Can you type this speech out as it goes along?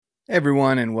Hey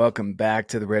everyone, and welcome back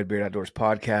to the Redbeard Outdoors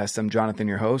podcast. I'm Jonathan,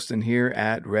 your host, and here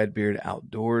at Redbeard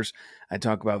Outdoors, I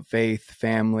talk about faith,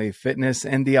 family, fitness,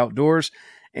 and the outdoors.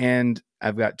 And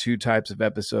I've got two types of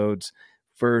episodes.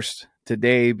 First,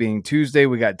 today being Tuesday,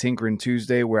 we got Tinkering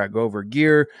Tuesday, where I go over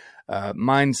gear,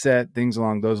 mindset, things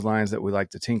along those lines that we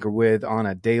like to tinker with on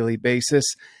a daily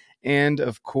basis. And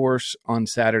of course, on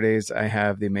Saturdays, I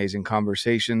have the amazing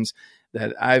conversations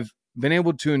that I've been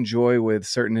able to enjoy with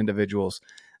certain individuals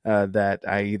that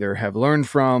I either have learned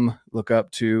from, look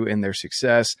up to in their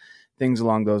success, things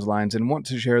along those lines, and want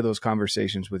to share those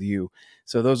conversations with you.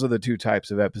 So those are the two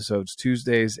types of episodes,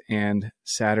 Tuesdays and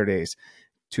Saturdays.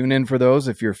 Tune in for those.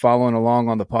 If you're following along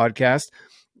on the podcast,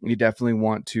 you definitely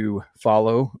want to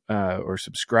follow or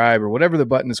subscribe or whatever the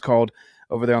button is called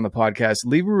over there on the podcast.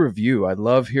 Leave a review. I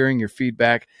love hearing your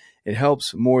feedback. It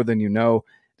helps more than you know.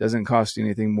 It doesn't cost you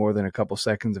anything more than a couple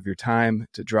seconds of your time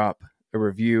to drop a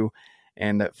review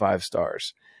and at 5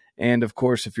 stars. And of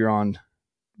course, if you're on,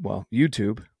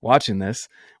 YouTube watching this,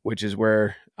 which is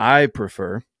where I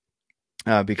prefer,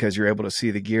 because you're able to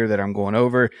see the gear that I'm going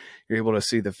over, you're able to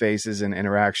see the faces and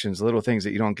interactions, little things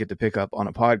that you don't get to pick up on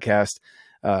a podcast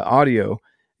audio.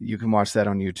 You can watch that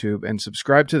on YouTube and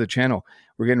subscribe to the channel.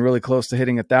 We're getting really close to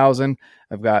hitting 1,000.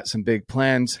 I've got some big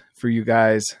plans for you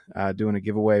guys, doing a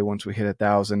giveaway once we hit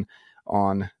 1,000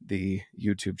 on the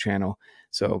YouTube channel.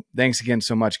 So thanks again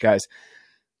so much, guys.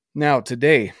 Now,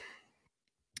 today,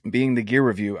 being the gear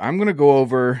review, I'm going to go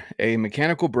over a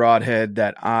mechanical broadhead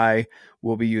that I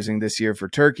will be using this year for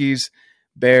turkeys,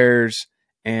 bears,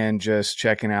 and just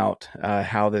checking out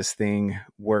how this thing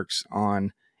works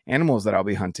on animals that I'll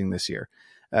be hunting this year.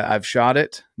 I've shot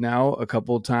it now a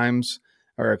couple times,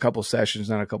 or a couple sessions,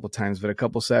 not a couple times, but a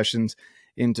couple sessions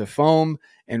into foam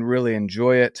and really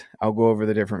enjoy it. I'll go over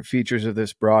the different features of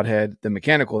this broadhead, the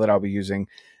mechanical that I'll be using,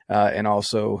 and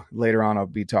also later on I'll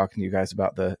be talking to you guys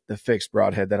about the fixed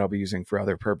broadhead that I'll be using for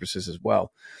other purposes as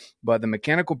well. But the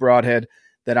mechanical broadhead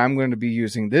that I'm going to be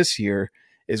using this year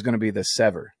is going to be the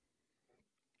Sevr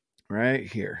right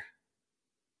here.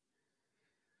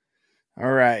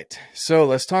 All right, so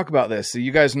let's talk about this. So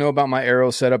you guys know about my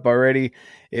arrow setup already.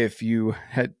 If you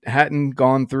hadn't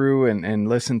gone through and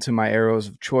listened to my arrows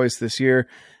of choice this year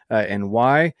and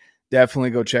why,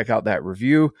 definitely go check out that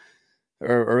review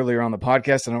or earlier on the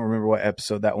podcast. I don't remember what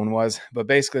episode that one was, but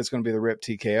basically it's going to be the RIP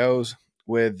TKOs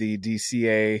with the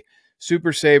DCA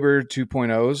Super Saber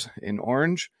 2.0s in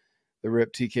orange. The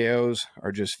RIP TKOs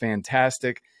are just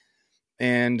fantastic.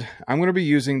 And I'm going to be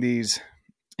using these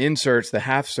inserts, the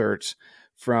half certs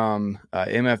from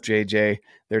MFJJ.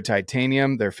 They're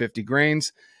titanium, they're 50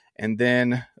 grains. And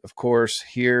then, of course,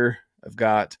 here I've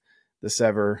got the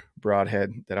Sevr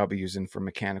broadhead that I'll be using for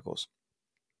mechanicals.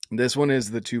 This one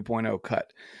is the 2.0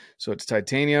 cut. So it's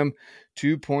titanium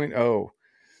 2.0.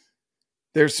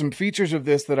 There's some features of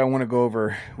this that I want to go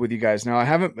over with you guys. Now, I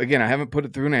haven't put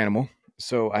it through an animal,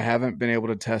 so I haven't been able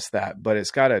to test that, but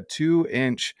it's got a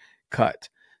 2-inch cut.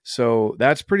 So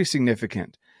that's pretty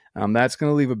significant. That's going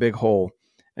to leave a big hole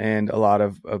and a lot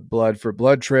of blood for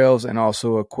blood trails, and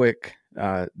also a quick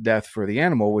death for the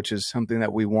animal, which is something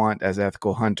that we want as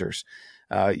ethical hunters.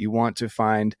 You want to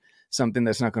find something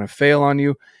that's not going to fail on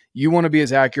you. You want to be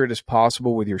as accurate as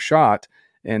possible with your shot,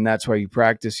 and that's why you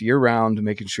practice year-round,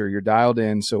 making sure you're dialed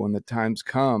in, so when the times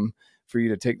come for you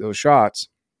to take those shots,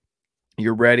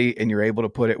 you're ready and you're able to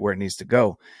put it where it needs to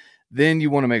go. Then you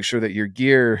want to make sure that your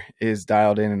gear is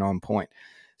dialed in and on point.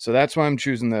 So that's why I'm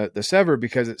choosing the Sevr,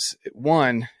 because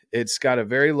it's got a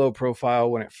very low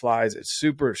profile when it flies. It's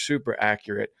super, super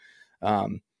accurate. I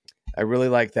really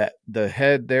like that. The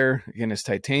head there, again, is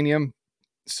titanium.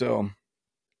 So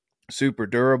super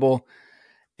durable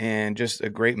and just a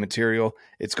great material.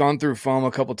 It's gone through foam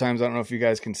a couple times. I don't know if you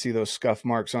guys can see those scuff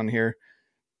marks on here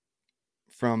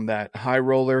from that high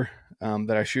roller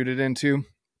that I shoot it into.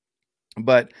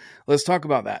 But let's talk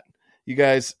about that. You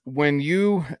guys, when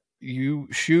you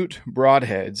shoot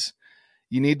broadheads,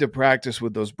 you need to practice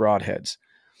with those broadheads.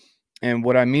 And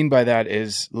what I mean by that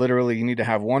is literally you need to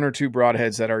have 1 or 2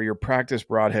 broadheads that are your practice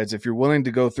broadheads. If you're willing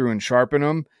to go through and sharpen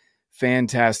them,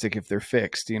 fantastic if they're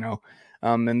fixed,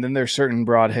 and then there's certain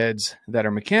broadheads that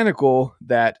are mechanical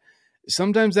that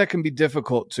sometimes that can be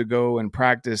difficult to go and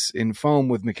practice in foam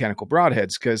with mechanical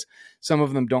broadheads, because some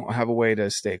of them don't have a way to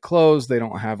stay closed. They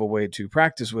don't have a way to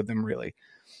practice with them really.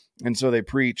 And so they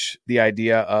preach the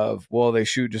idea of, well, they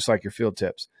shoot just like your field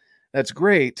tips. That's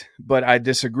great, but I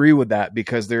disagree with that,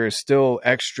 because there is still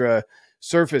extra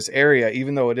surface area,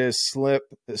 even though it is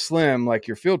slim like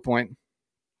your field point.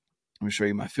 Let me show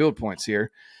you my field points here,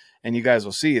 and you guys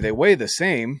will see they weigh the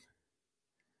same,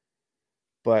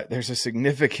 but there's a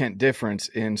significant difference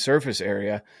in surface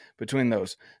area between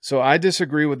those. So I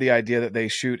disagree with the idea that they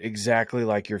shoot exactly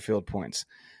like your field points.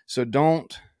 So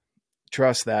don't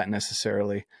trust that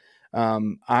necessarily.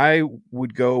 I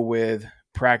would go with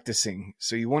practicing.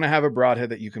 So you want to have a broadhead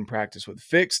that you can practice with.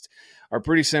 Fixed are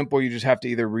pretty simple. You just have to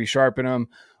either resharpen them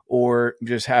or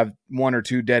just have one or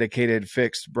two dedicated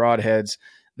fixed broadheads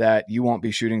that you won't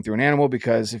be shooting through an animal,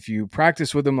 because if you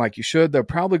practice with them like you should, they're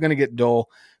probably going to get dull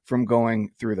from going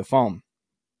through the foam.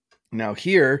 Now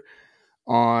here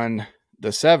on the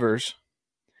Sevrs,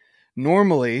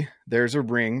 normally there's a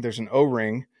ring, there's an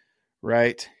O-ring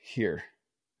right here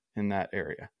in that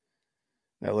area,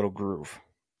 that little groove.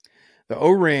 The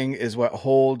O-ring is what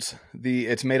holds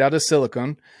it's made out of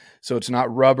silicone, so it's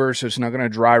not rubber, so it's not going to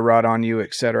dry rot on you,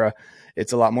 etc.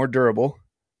 It's a lot more durable,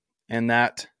 and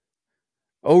that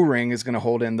O-ring is going to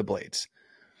hold in the blades.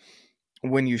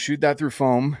 When you shoot that through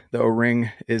foam, the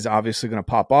O-ring is obviously going to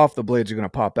pop off, the blades are going to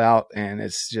pop out, and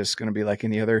it's just going to be like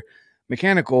any other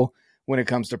mechanical when it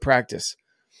comes to practice.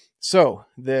 So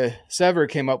the Sevr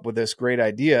came up with this great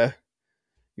idea.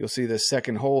 You'll see this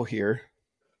second hole here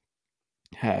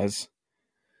has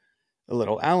a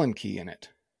little Allen key in it.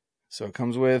 So it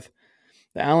comes with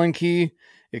the Allen key.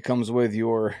 It comes with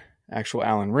your actual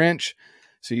Allen wrench.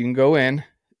 So you can go in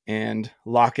and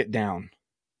lock it down.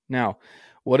 Now,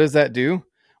 what does that do?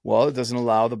 Well, it doesn't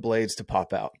allow the blades to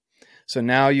pop out. So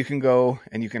now you can go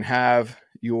and you can have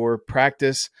your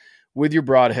practice with your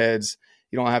broadheads.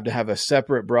 You don't have to have a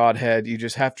separate broadhead. You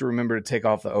just have to remember to take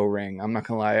off the O-ring. I'm not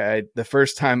going to lie. The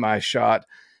first time I shot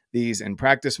these in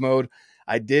practice mode,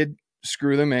 I did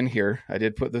screw them in here. I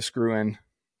did put the screw in,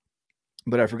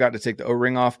 but I forgot to take the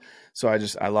O-ring off. So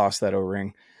I lost that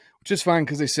O-ring, which is fine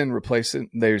because they send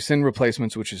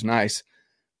replacements, which is nice,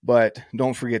 but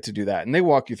don't forget to do that. And they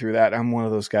walk you through that. I'm one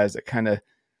of those guys that kind of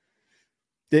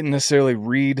didn't necessarily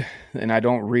read, and I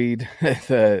don't read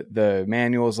the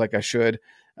manuals like I should.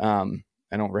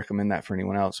 I don't recommend that for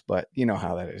anyone else, but you know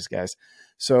how that is, guys.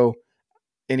 So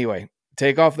anyway,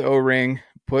 take off the O-ring,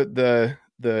 put the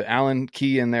Allen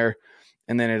key in there,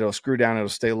 and then it'll screw down. It'll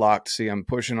stay locked. See, I'm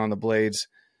pushing on the blades.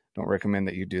 Don't recommend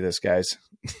that you do this, guys,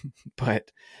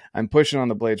 but I'm pushing on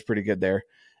the blades pretty good there,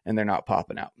 and they're not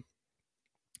popping out.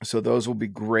 So those will be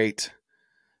great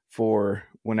for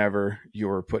whenever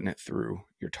you're putting it through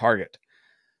your target.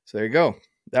 So there you go.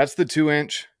 That's the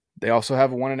 2-inch. They also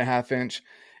have a 1.5-inch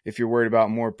if you're worried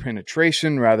about more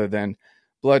penetration rather than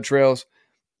blood trails.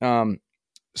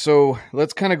 So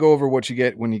let's kind of go over what you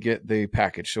get when you get the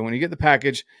package. So when you get the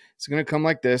package, it's going to come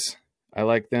like this. I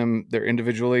like them. They're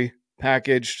individually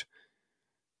packaged.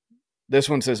 This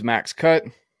one says max cut.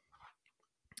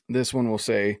 This one will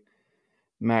say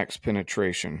max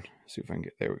penetration. See if I can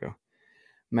get, there we go.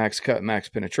 Max cut, max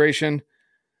penetration.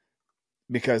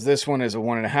 Because this one is a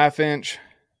 1.5-inch.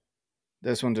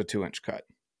 This one's a 2-inch cut.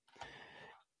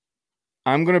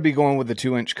 I'm going to be going with the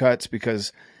 2-inch cuts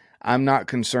because I'm not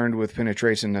concerned with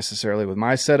penetration necessarily with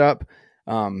my setup.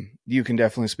 You can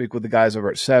definitely speak with the guys over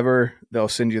at Sevr. They'll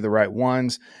send you the right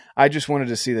ones. I just wanted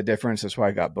to see the difference. That's why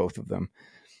I got both of them.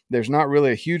 There's not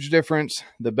really a huge difference.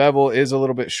 The bevel is a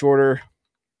little bit shorter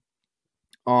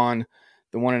on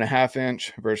the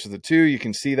 1.5-inch versus the 2. You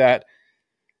can see that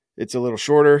it's a little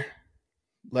shorter,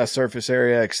 less surface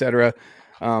area, etc.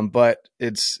 But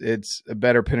it's a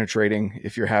better penetrating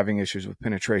if you're having issues with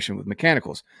penetration with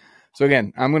mechanicals. So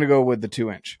again, I'm going to go with the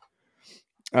 2-inch.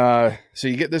 So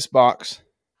you get this box.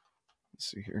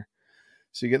 Let's see here.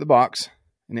 So you get the box,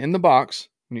 and in the box,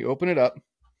 when you open it up,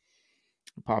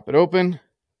 pop it open,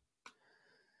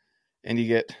 and you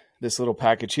get this little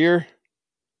package here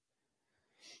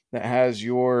that has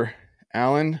your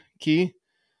Allen key,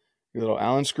 your little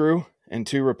Allen screw, and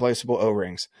 2 replaceable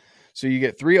O-rings. So you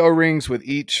get 3 O-rings with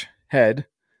each head,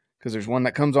 because there's one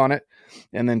that comes on it,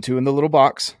 and then 2 in the little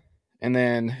box. And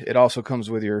then it also comes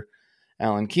with your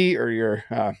Allen key, or your,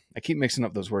 I keep mixing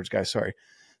up those words, guys, sorry.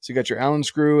 So you got your Allen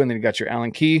screw, and then you got your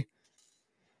Allen key,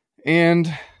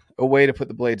 and a way to put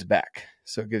the blades back.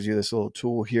 So it gives you this little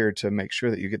tool here to make sure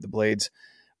that you get the blades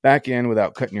back in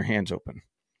without cutting your hands open.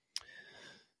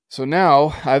 So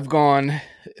now I've gone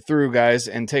through, guys,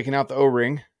 and taken out the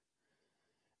O-ring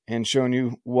and shown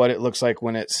you what it looks like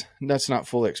when that's not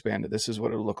fully expanded. This is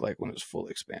what it'll look like when it's fully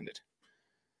expanded.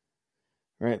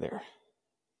 Right there.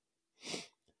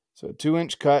 So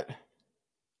 2-inch cut.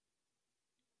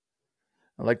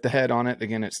 I like the head on it.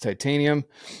 Again, it's titanium.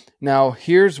 Now,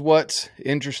 here's what's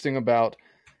interesting about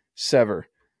Sevr.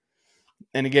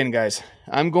 And again, guys,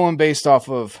 I'm going based off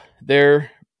of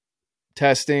their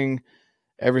testing,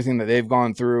 everything that they've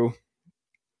gone through.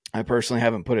 I personally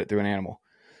haven't put it through an animal.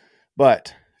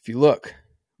 But if you look,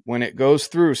 when it goes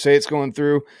through, say it's going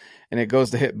through and it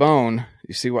goes to hit bone,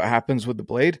 you see what happens with the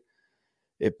blade?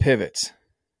 It pivots.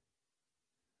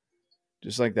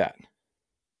 Just like that.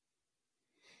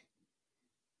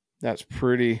 That's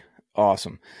pretty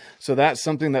awesome. So that's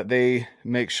something that they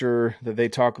make sure that they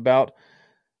talk about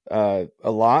a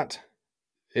lot,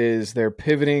 is their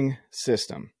pivoting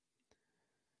system.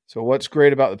 So what's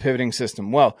great about the pivoting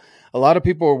system? Well, a lot of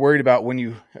people are worried about when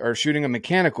you are shooting a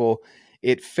mechanical,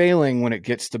 it failing when it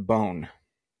gets to bone.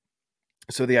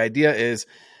 So the idea is,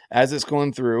 as it's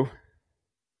going through,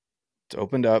 it's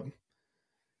opened up,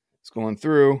 it's going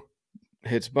through,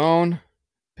 hits bone,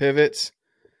 pivots,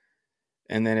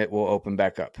 and then it will open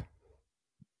back up.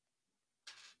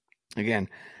 Again,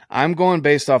 I'm going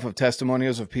based off of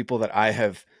testimonials of people that I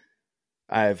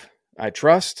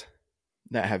trust,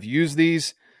 that have used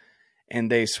these,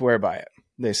 and they swear by it.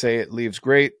 They say it leaves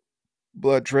great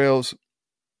blood trails,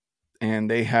 and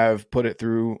they have put it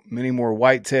through many more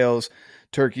whitetails,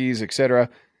 turkeys, etc.,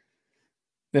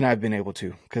 than I've been able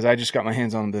to, because I just got my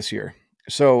hands on them this year.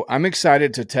 So I'm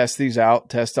excited to test these out,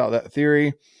 test out that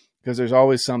theory, because there's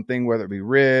always something, whether it be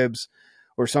ribs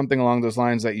or something along those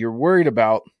lines, that you're worried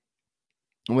about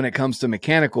when it comes to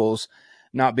mechanicals,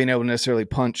 not being able to necessarily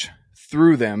punch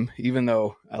through them, even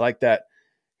though I like that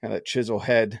kind of that chisel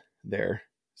head there.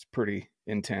 It's pretty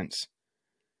intense.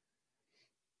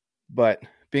 But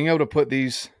being able to put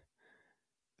these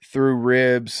through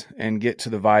ribs and get to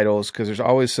the vitals, because there's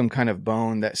always some kind of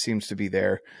bone that seems to be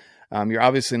there. You're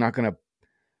obviously not going to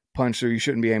punch through. You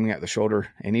shouldn't be aiming at the shoulder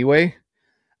anyway,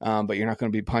 but you're not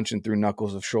going to be punching through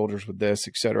knuckles of shoulders with this,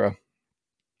 etc.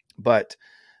 But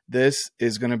this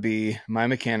is going to be my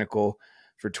mechanical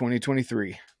for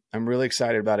 2023. I'm really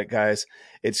excited about it, guys.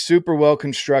 It's super well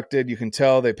constructed. You can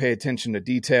tell they pay attention to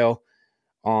detail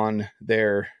on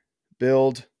their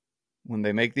build when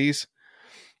they make these.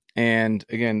 And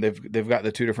again, they've got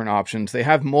the two different options. They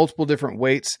have multiple different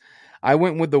weights. I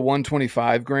went with the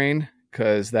 125 grain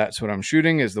because that's what I'm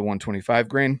shooting, is the 125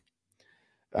 grain.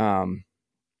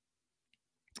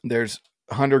 There's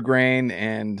 100 grain,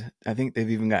 and I think they've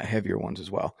even got heavier ones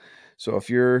as well. So if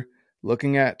you're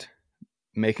looking at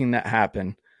making that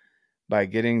happen by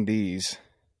getting these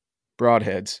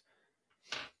Broadheads,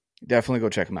 definitely go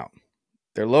check them out.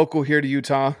 They're local here to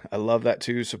Utah. I love that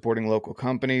too, supporting local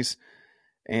companies.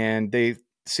 And they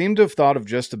seem to have thought of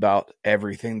just about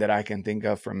everything that I can think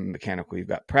of from mechanical. You've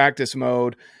got practice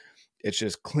mode. It's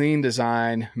just clean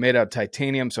design, made out of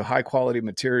titanium, so high quality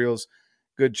materials,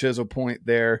 good chisel point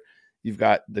there. You've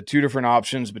got the two different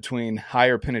options between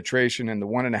higher penetration and the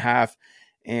 1.5,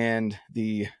 and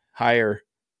the higher,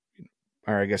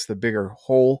 or I guess the bigger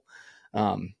hole,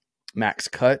 max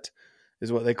cut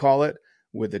is what they call it,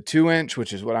 with the 2-inch,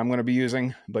 which is what I'm going to be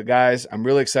using. But guys, I'm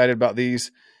really excited about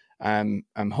these. I'm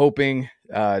hoping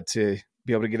to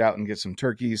be able to get out and get some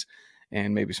turkeys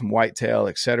and maybe some whitetail,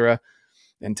 etc.,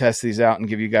 and test these out and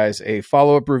give you guys a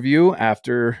follow-up review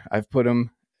after I've put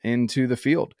them into the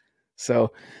field.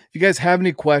 So if you guys have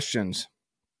any questions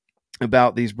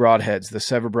about these Broadheads, the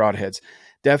Sevr Broadheads,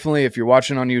 definitely, if you're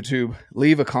watching on YouTube,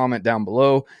 leave a comment down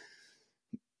below.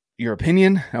 Your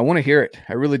opinion, I want to hear it.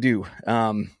 I really do.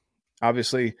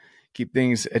 Obviously, keep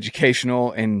things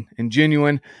educational and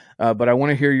genuine, but I want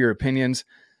to hear your opinions,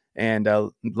 and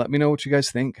let me know what you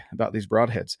guys think about these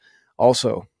Broadheads.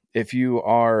 Also, if you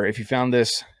found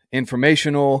this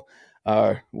informational,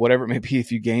 whatever it may be,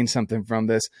 if you gained something from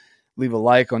this, leave a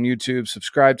like on YouTube,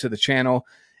 subscribe to the channel.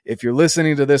 If you're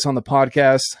listening to this on the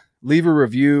podcast, leave a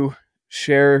review,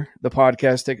 share the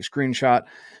podcast, take a screenshot,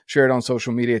 share it on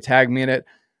social media, tag me in it,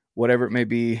 whatever it may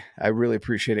be. I really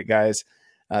appreciate it, guys.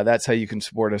 That's how you can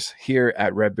support us here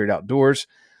at Redbeard Outdoors.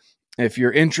 If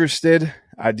you're interested,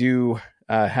 I do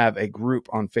have a group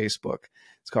on Facebook.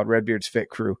 It's called Redbeard's Fit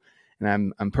Crew.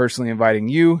 And I'm personally inviting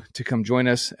you to come join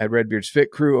us at Redbeard's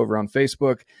Fit Crew over on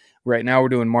Facebook. Right now we're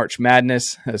doing March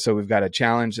Madness. So we've got a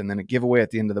challenge and then a giveaway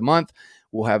at the end of the month.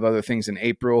 We'll have other things in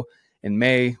April and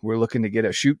May. We're looking to get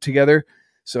a shoot together.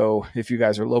 So if you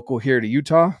guys are local here to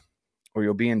Utah, or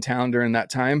you'll be in town during that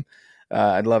time,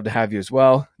 I'd love to have you as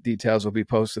well. Details will be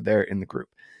posted there in the group.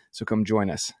 So come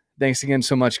join us. Thanks again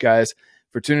so much, guys,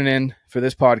 for tuning in for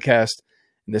this podcast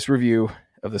and this review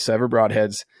of the Sevr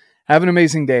Broadheads. Have an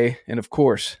amazing day. And of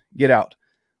course, get out,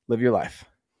 live your life,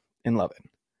 and love it.